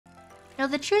No,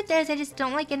 the truth is I just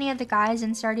don't like any of the guys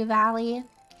in Stardew Valley.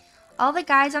 All the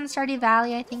guys on Stardew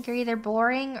Valley I think are either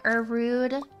boring or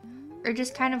rude or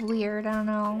just kind of weird, I don't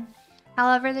know.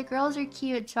 However, the girls are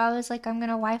cute, so I was like, I'm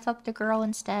gonna wife up the girl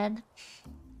instead.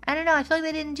 I don't know, I feel like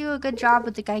they didn't do a good job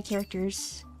with the guy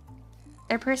characters.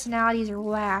 Their personalities are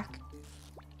whack.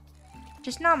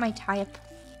 Just not my type.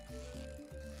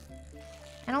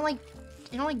 I don't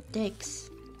like dicks.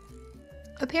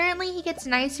 Apparently he gets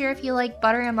nicer if you like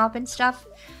butter him up and stuff.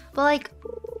 But like,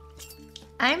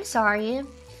 I'm sorry.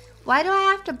 Why do I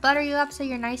have to butter you up so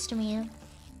you're nice to me?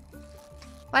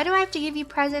 Why do I have to give you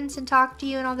presents and talk to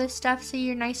you and all this stuff so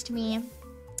you're nice to me?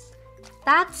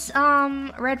 That's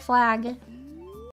red flag.